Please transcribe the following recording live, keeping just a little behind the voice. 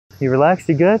You relaxed?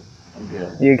 You good? I'm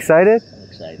good. You excited? I'm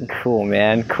excited. Cool,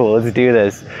 man. Cool. Let's do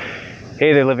this.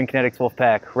 Hey there, Living Kinetics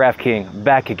Wolfpack. Raph King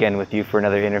back again with you for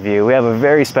another interview. We have a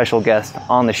very special guest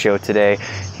on the show today.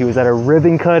 He was at a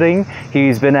ribbon cutting.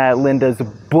 He's been at Linda's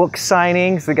book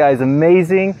signings. The guy's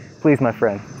amazing. Please, my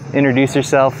friend, introduce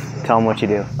yourself. Tell him what you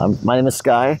do. My name is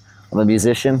Sky. I'm a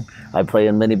musician. I play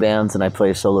in many bands and I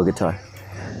play solo guitar.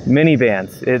 Mini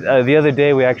bands. The other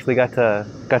day we actually got to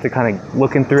kind of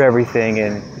looking through everything,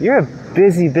 and you're a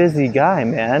busy guy,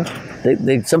 man.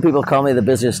 Some people call me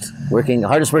the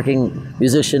hardest working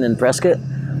musician in Prescott,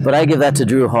 but I give that to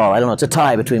Drew Hall. I don't know. It's a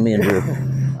tie between me and Drew.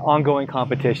 Ongoing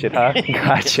competition, huh?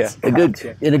 Gotcha.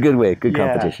 In a good way. Good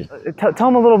competition. Tell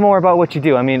them a little more about what you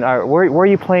do. I mean, where are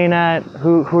you playing at?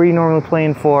 Who are you normally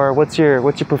playing for? What's your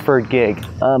preferred gig?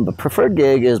 The preferred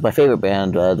gig is my favorite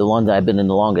band, the one that I've been in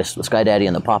the longest, with Sky Daddy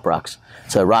and the Pop Rocks.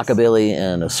 It's a rockabilly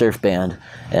and a surf band,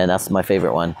 and that's my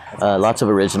favorite one. Lots of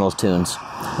original tunes.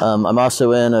 I'm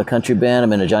also in a country band.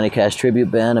 I'm in a Johnny Cash tribute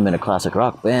band. I'm in a classic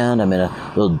rock band. I'm in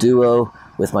a little duo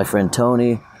with my friend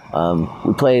Tony.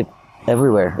 We play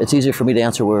everywhere. It's easier for me to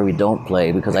answer where we don't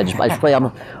play because I just play.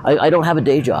 I don't have a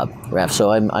day job, Raph,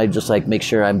 so I just like make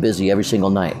sure I'm busy every single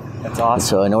night. That's awesome.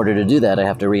 So in order to do that, I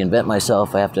have to reinvent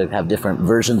myself. I have to have different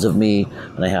versions of me,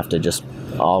 and I have to just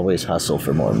always hustle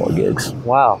for more and more gigs.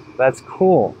 Wow, that's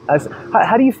cool.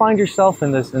 How do you find yourself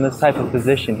in this type of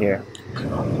position here?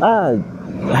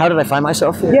 How did I find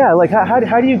myself here? Yeah, like how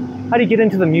do you get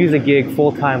into the music gig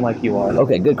full time like you are?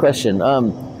 Okay, good question.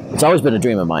 It's always been a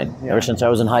dream of mine ever since I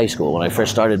was in high school. When I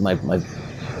first started when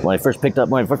I first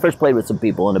played with some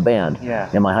people in a band,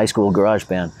 in my high school garage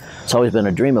band. It's always been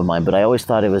a dream of mine, but I always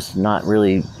thought it was not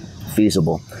really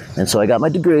feasible. And so I got my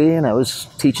degree and I was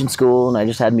teaching school and I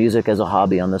just had music as a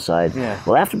hobby on the side. Yeah.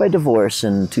 Well, after my divorce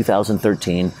in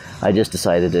 2013, I just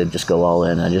decided to just go all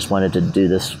in. I just wanted to do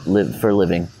this for a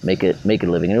living, make it a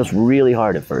living. And it was really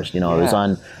hard at first. I was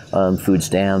on food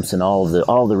stamps and all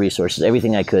the resources,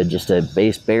 everything I could just to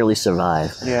barely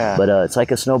survive. Yeah. But it's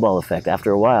like a snowball effect.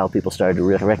 After a while, people started to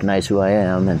recognize who I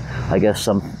am, and I guess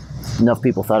enough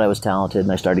people thought I was talented,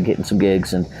 and I started getting some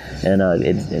gigs, and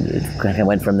it kind of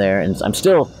went from there. And I'm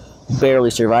still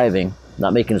barely surviving,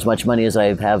 not making as much money as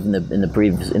I have in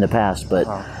the past, but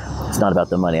it's not about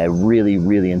the money. I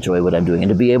really enjoy what I'm doing, and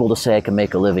to be able to say I can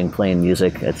make a living playing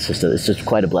music, it's just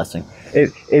quite a blessing.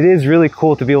 It is really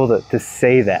cool to be able to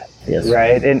say that. Yes.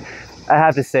 Right? And I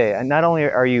have to say, not only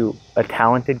are you a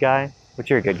talented guy, but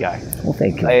you're a good guy. Well,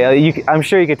 thank you. I'm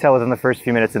sure you could tell within the first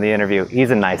few minutes of the interview, he's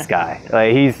a nice guy.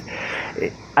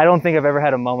 I don't think I've ever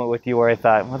had a moment with you where I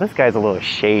thought, well, this guy's a little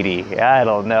shady. I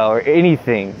don't know, or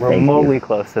anything remotely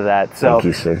close to that. So thank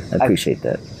you, sir. I appreciate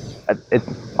that.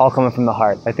 It's all coming from the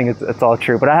heart. I think it's all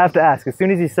true. But I have to ask, as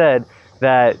soon as you said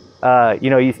that,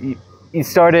 you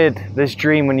started this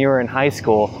dream when you were in high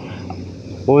school,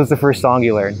 what was the first song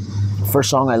you learned? First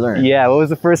song I learned? Yeah, what was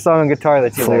the first song on guitar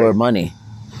that you learned? For money.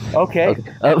 Okay.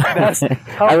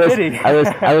 How fitting.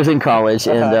 I was in college,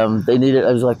 and they needed.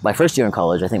 I was like my first year in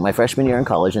college. I think my freshman year in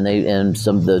college, and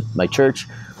my church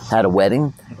had a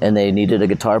wedding, and they needed a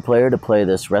guitar player to play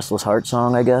this Restless Heart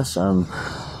song, I guess.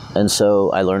 And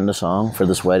so I learned the song for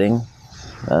this wedding.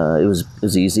 It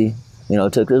was easy. It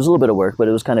was a little bit of work, but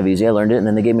it was kind of easy. I learned it, and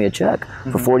then they gave me a check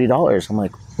for $40. I'm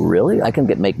like, really? I can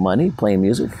make money playing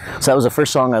music? So that was the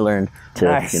first song I learned to,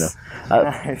 Nice.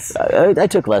 Nice. I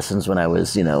took lessons when I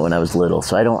was little,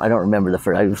 so I don't remember the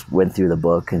first. I just went through the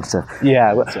book and stuff.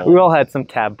 Yeah, so, we all had some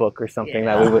tab book or something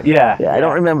that we would. Yeah. I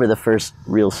don't remember the first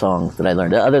real song that I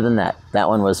learned. Other than that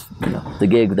one was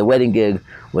the wedding gig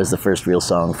was the first real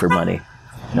song for money.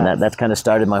 And that's kind of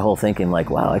started my whole thinking, like,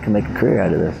 wow, I can make a career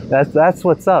out of this. That's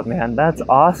what's up, man. That's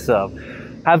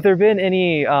awesome. Have there been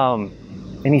any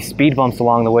speed bumps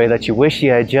along the way that you wish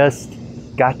you had just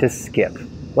got to skip?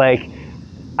 Like,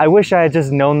 I wish I had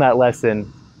just known that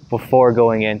lesson before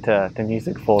going into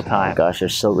music full time. Oh, gosh,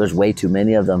 there's way too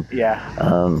many of them.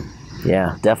 Yeah.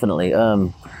 Yeah, definitely.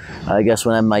 I guess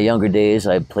when in my younger days,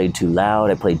 I played too loud.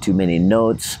 I played too many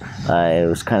notes. I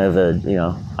was kind of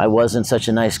I wasn't such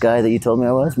a nice guy that you told me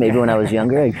I was. Maybe when I was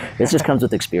younger. It just comes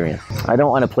with experience. I don't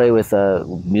want to play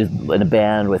in a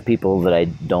band with people that I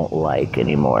don't like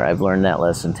anymore. I've learned that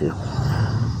lesson too.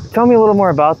 Tell me a little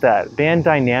more about that band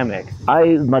dynamic.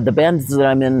 The bands that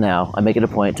I'm in now, I make it a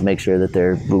point to make sure that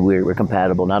we're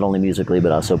compatible, not only musically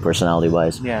but also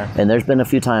personality-wise. Yeah. And there's been a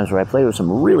few times where I played with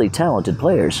some really talented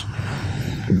players,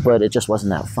 but it just wasn't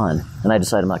that fun, and I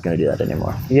decided I'm not going to do that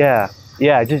anymore. Yeah,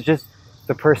 just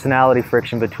the personality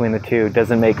friction between the two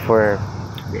doesn't make for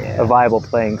a viable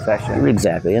playing session.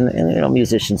 Exactly, and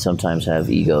musicians sometimes have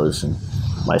egos, and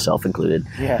myself included.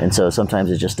 Yeah. And so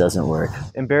sometimes it just doesn't work.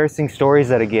 Embarrassing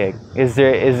stories at a gig. Is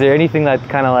there anything that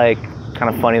kind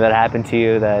of funny that happened to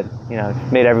you that, you know,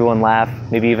 made everyone laugh,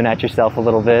 maybe even at yourself a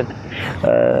little bit?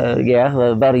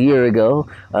 Yeah, about a year ago,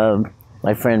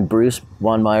 my friend Bruce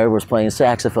Meyer was playing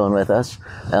saxophone with us.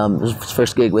 It was his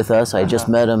first gig with us. I just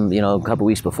met him, you know, a couple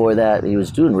weeks before that. He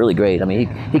was doing really great. I mean,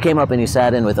 he came up and he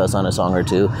sat in with us on a song or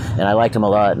two, and I liked him a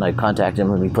lot. And I contacted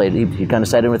him, and we played. He kind of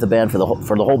sat in with the band for the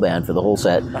whole band, for the whole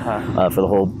set, for the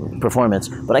whole performance.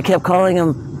 But I kept calling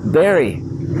him Barry,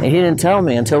 and he didn't tell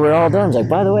me until we were all done. He's like,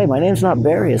 by the way, my name's not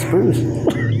Barry, it's Bruce.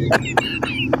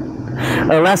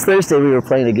 Last Thursday we were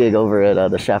playing a gig over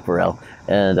at the Chaparral,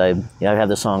 and I have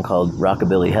this song called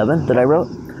Rockabilly Heaven that I wrote,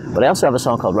 but I also have a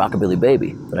song called Rockabilly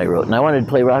Baby that I wrote, and I wanted to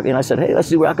play rock, and I said, hey, let's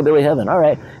do Rockabilly Heaven. All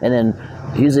right. And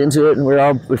then he's into it, and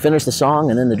we finished the song,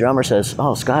 and then the drummer says,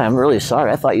 oh, Sky, I'm really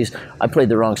sorry, I thought I played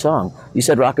the wrong song. You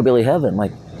said Rockabilly Heaven. I'm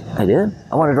like, I did?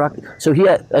 I wanted rock. So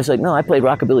I was like, no, I played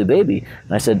Rockabilly Baby.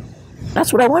 And I said,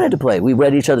 that's what I wanted to play. We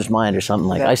read each other's mind or something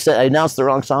like that. I announced the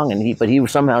wrong song, but he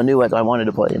somehow knew what I wanted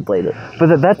to play and played it.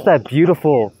 But that's that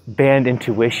beautiful band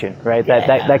intuition, right?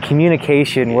 That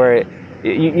communication where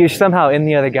you're somehow in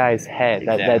the other guy's head,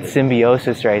 that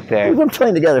symbiosis right there. We've been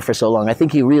playing together for so long. I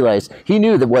think he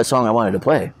knew what song I wanted to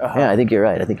play. Yeah, I think you're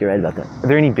right. I think you're right about that. Are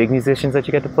there any big musicians that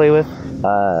you get to play with?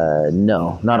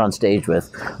 No, not on stage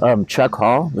with. Chuck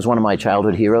Hall was one of my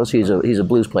childhood heroes. He's a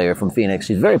blues player from Phoenix.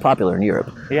 He's very popular in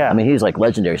Europe. Yeah. I mean, he's like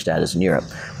legendary status in Europe.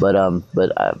 But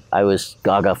I was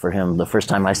gaga for him the first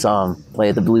time I saw him play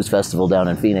at the Blues Festival down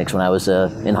in Phoenix when I was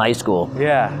in high school.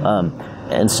 Yeah.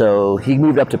 And so he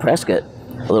moved up to Prescott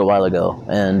a little while ago,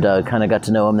 and kind of got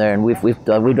to know him there, and we've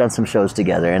done some shows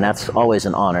together, and that's always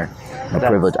an honor, a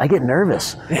privilege. I get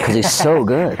nervous because he's so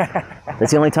good.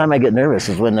 That's the only time I get nervous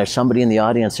is when there's somebody in the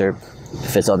audience, or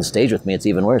if it's on the stage with me, it's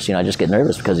even worse. You know, I just get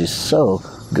nervous because he's so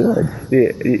good.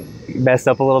 You messed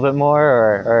up a little bit more,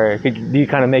 or do you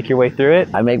kind of make your way through it?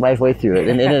 I make my way through it,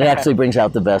 and it actually brings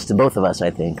out the best in both of us, I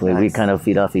think. We kind of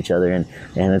feed off each other, and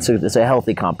it's a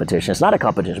healthy competition. It's not a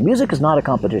competition. Music is not a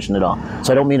competition at all.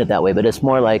 So I don't mean it that way, but it's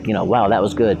more like, you know, wow, that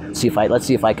was good. Let's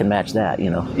see if I can match that, you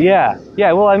know. Yeah.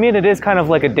 Well, I mean, it is kind of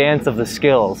like a dance of the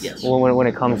skills. Yes. when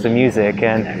it comes to music,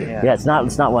 and yeah, it's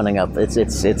not one up.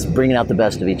 It's bringing out the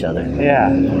best of each other.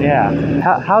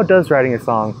 Yeah. How does writing a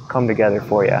song come together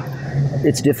for you?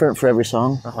 It's different for every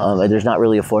song. There's not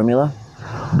really a formula,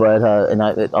 but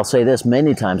I'll say this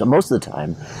many times, most of the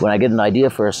time, when I get an idea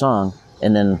for a song,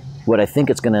 and then what I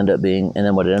think it's going to end up being, and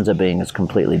then what it ends up being is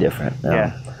completely different.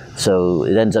 So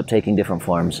it ends up taking different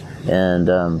forms, and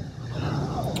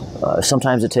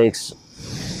sometimes it takes.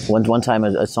 One time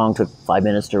a song took 5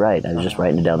 minutes to write. I was just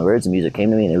writing down the words, the music came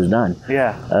to me, and it was done.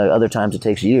 Yeah. Other times it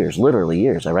takes years, literally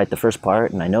years. I write the first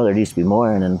part, and I know there needs to be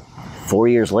more, and then 4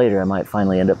 years later, I might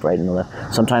finally end up writing the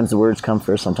left. Sometimes the words come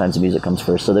first, sometimes the music comes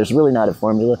first. So there's really not a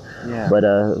formula, but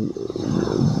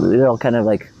it all kind of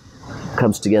like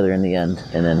comes together in the end.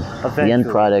 And then the end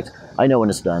product, I know when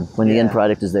it's done. When the end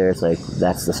product is there, it's like,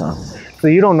 that's the song. So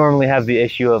you don't normally have the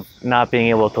issue of not being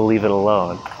able to leave it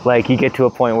alone. Like you get to a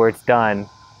point where it's done,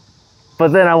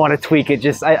 but then I want to tweak it.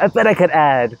 I bet I could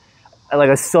add like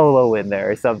a solo in there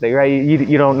or something, right?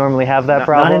 You don't normally have that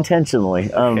problem? Not intentionally,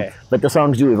 but the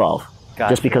songs do evolve.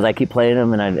 Gotcha. Just because I keep playing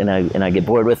them and I get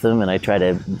bored with them, and I try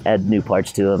to add new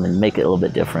parts to them and make it a little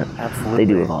bit different. Absolutely.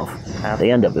 They do evolve. Absolutely.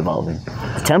 They end up evolving.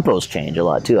 The tempos change a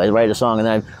lot too. I write a song and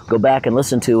then I go back and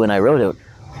listen to when I wrote it,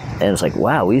 and it's like,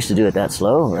 wow, we used to do it that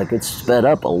slow. Like it's sped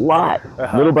up a lot,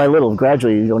 little by little.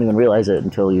 Gradually, you don't even realize it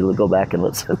until you go back and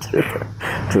listen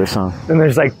to the song. And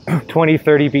there's like 20,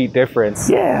 30 beat difference.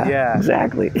 Yeah.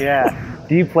 Exactly. Yeah.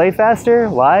 Do you play faster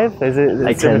live? Is it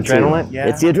adrenaline? Yeah.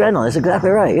 It's the adrenaline. That's exactly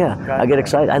right. Yeah. I get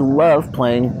excited. I love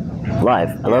playing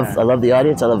live. I love the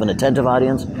audience. I love an attentive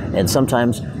audience. And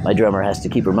sometimes my drummer has to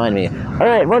keep reminding me, all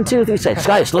right, 1, 2, 3, say,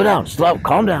 Sky, slow down,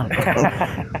 calm down.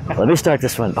 Let me start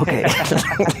this one. Okay.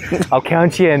 I'll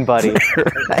count you in, buddy.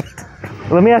 Right.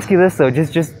 Let me ask you this though,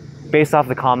 just based off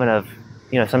the comment of,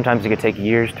 you know, sometimes it could take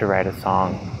years to write a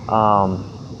song.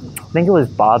 I think it was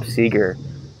Bob Seger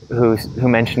who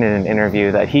mentioned in an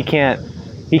interview that he can't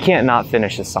not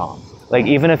finish a song. Like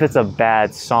even if it's a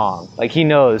bad song, like he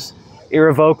knows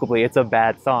irrevocably it's a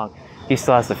bad song, he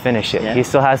still has to finish it. Yeah. He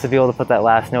still has to be able to put that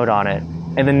last note on it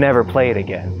and then never play it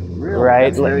again. Really? Right?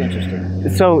 That's very interesting.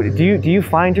 So do you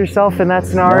find yourself in that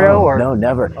scenario? No,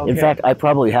 never. Okay. In fact, I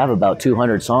probably have about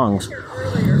 200 songs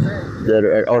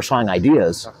or song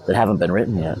ideas that haven't been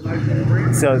written yet.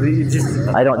 So you just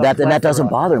that doesn't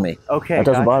bother me. Okay. That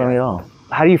doesn't bother me at all.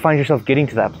 how do you find yourself getting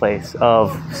to that place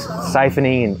of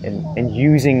siphoning and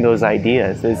using those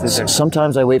ideas?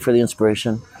 Sometimes I wait for the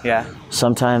inspiration. Yeah.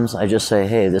 Sometimes I just say,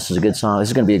 hey, this is a good song. This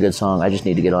is going to be a good song. I just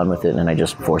need to get on with it, and I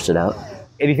just force it out.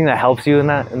 Anything that helps you in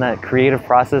that creative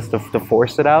process to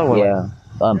force it out? Yeah.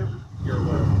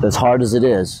 As hard as it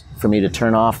is for me to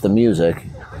turn off the music,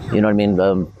 you know what I mean?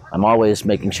 I'm always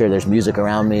making sure there's music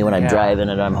around me when I'm driving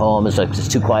and I'm home. It's like, it's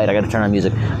too quiet, I got to turn on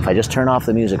music. If I just turn off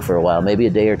the music for a while, maybe a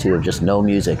day or two of just no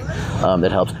music,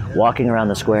 that helps. Walking around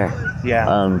the square.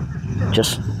 Yeah.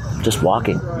 Just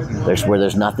walking.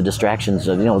 There's not the distractions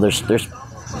of, there's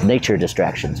nature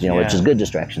distractions, which is good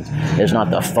distractions. There's not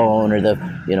the phone or the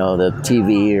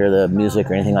TV or the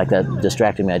music or anything like that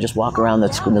distracting me. I just walk around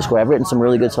the square. I've written some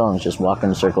really good songs, just walking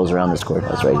in circles around this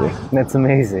courthouse right here. That's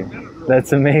amazing.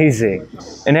 That's amazing.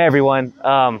 And hey, everyone,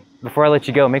 before I let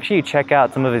you go, make sure you check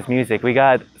out some of his music. We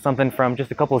got something from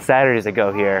just a couple of Saturdays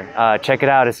ago here. Check it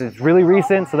out. It's really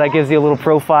recent, so that gives you a little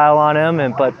profile on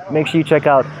him. But make sure you check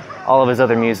out all of his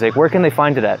other music. Where can they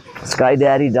find it at?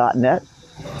 Skydaddy.net.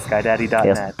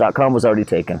 Skydaddy.net. Yes, .com was already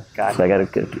taken. Got it. So I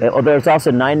got to. There's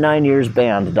also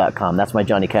 99yearsband.com. That's my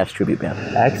Johnny Cash tribute band.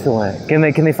 Excellent. Can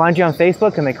they find you on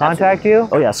Facebook? Can they contact you?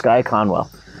 Oh yeah, Sky Conwell.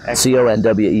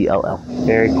 Conwell.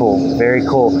 Very cool. Very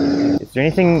cool. Is there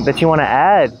anything that you want to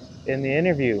add in the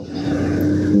interview?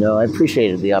 No, I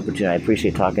appreciated the opportunity. I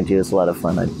appreciate talking to you. It's a lot of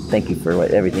fun. I thank you for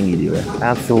everything you do.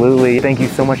 Absolutely. Thank you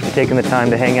so much for taking the time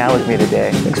to hang out with me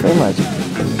today. Thanks very much.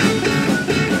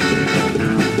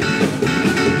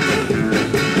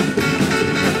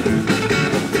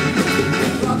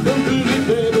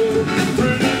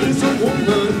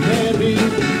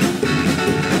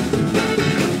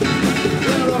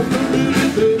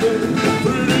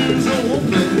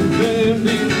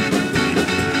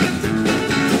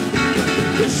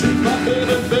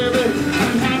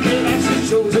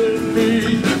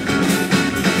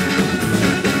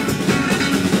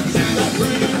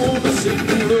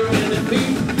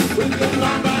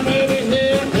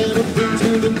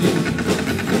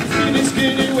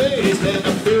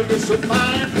 So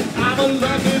fine, I'm a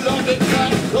lucky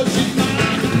cat, 'cause she's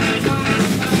mine,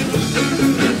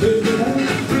 baby,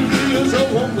 pretty as a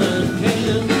woman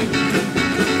can be.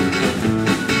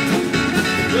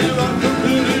 Well, I'm a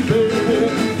pretty baby,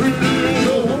 pretty as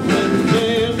a woman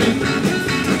can be.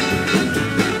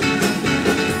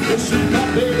 Well, she's my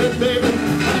baby,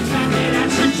 I'm happy that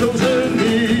she chosen me.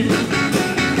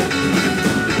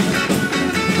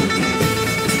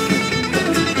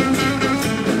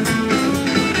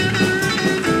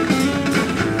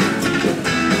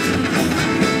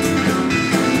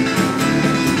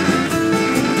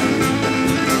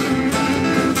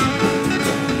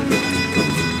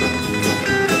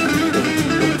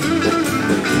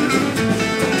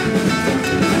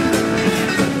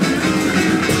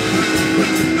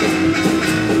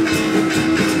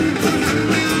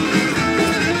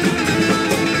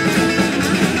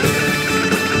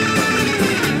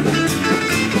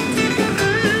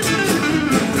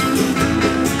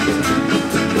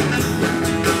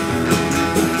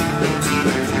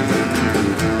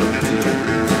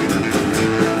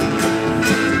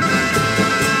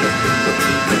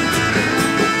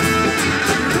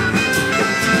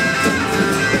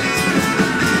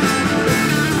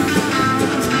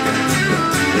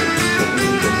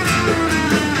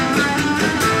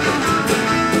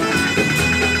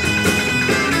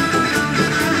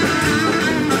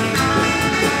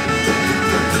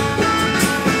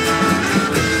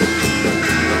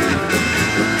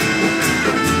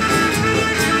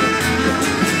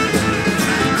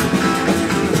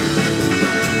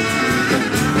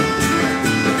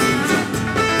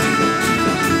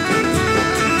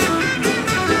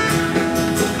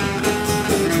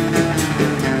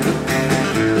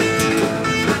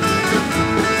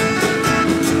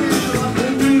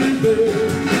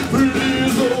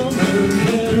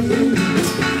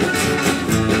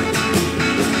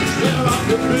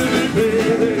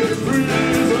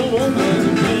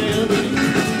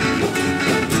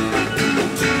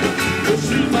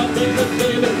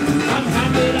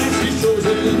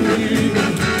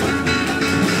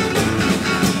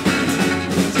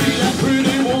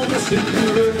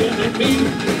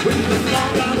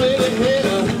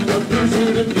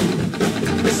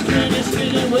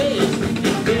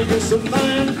 So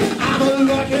fine, I'm a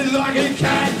lucky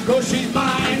cat, 'cause she's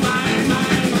mine, mine,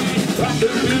 mine, mine.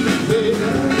 Rockabilly baby,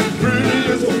 pretty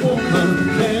as a woman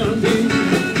can be.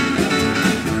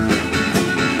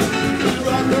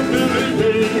 Rockabilly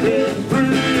baby,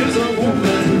 pretty as a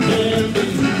woman can be.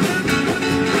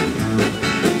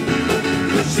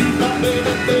 She's my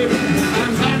baby,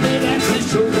 I'm happy that she's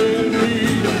so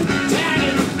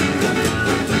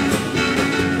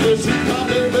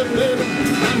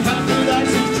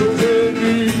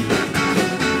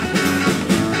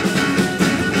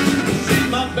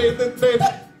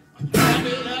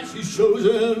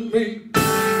me.